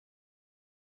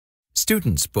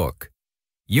Student's Book,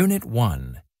 Unit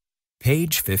 1,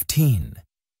 page 15.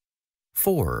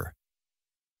 4.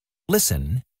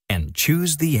 Listen and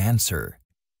choose the answer.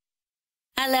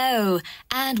 Hello,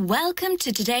 and welcome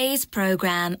to today's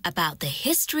program about the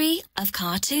history of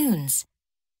cartoons.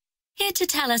 Here to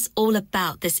tell us all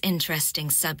about this interesting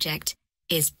subject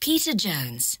is Peter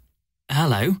Jones.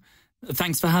 Hello.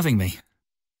 Thanks for having me.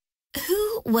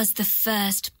 Who was the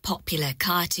first popular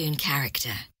cartoon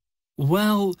character?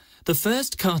 Well, the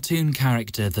first cartoon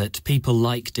character that people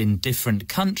liked in different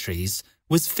countries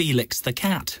was Felix the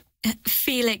Cat.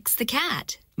 Felix the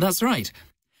Cat? That's right.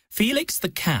 Felix the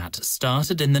Cat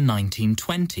started in the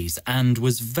 1920s and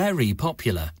was very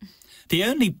popular. The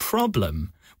only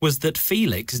problem was that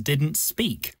Felix didn't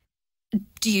speak.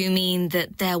 Do you mean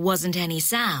that there wasn't any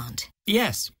sound?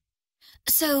 Yes.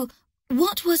 So,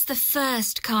 what was the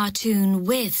first cartoon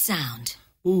with sound?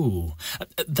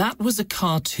 That was a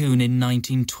cartoon in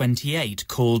 1928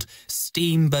 called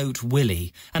Steamboat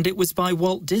Willie, and it was by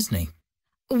Walt Disney.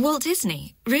 Walt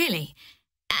Disney? Really?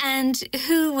 And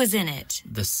who was in it?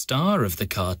 The star of the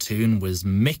cartoon was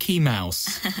Mickey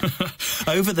Mouse.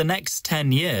 Over the next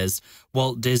 10 years,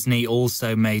 Walt Disney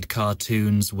also made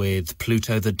cartoons with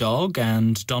Pluto the dog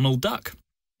and Donald Duck.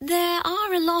 There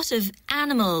are a lot of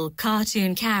animal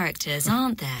cartoon characters,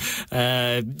 aren't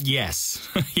there? Yes.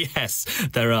 Yes,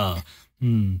 there are.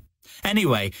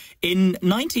 Anyway, in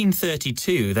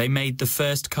 1932, they made the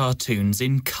first cartoons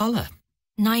in colour.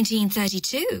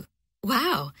 1932?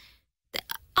 Wow.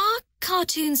 Are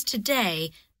cartoons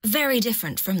today very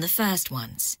different from the first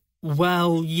ones?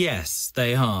 Well, yes,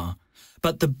 they are.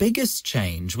 But the biggest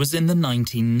change was in the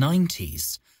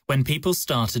 1990s, when people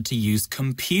started to use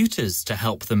computers to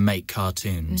help them make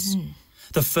cartoons.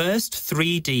 The first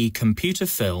 3D computer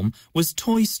film was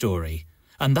Toy Story,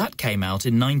 and that came out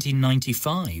in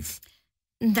 1995.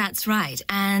 That's right.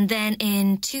 And then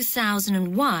in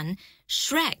 2001,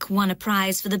 Shrek won a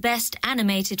prize for the best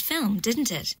animated film,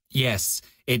 didn't it? Yes,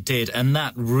 it did, and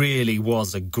that really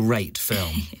was a great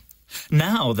film.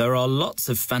 Now there are lots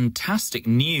of fantastic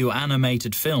new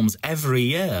animated films every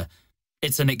year.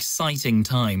 It's an exciting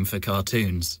time for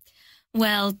cartoons.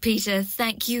 Well, Peter,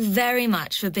 thank you very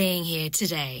much for being here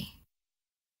today.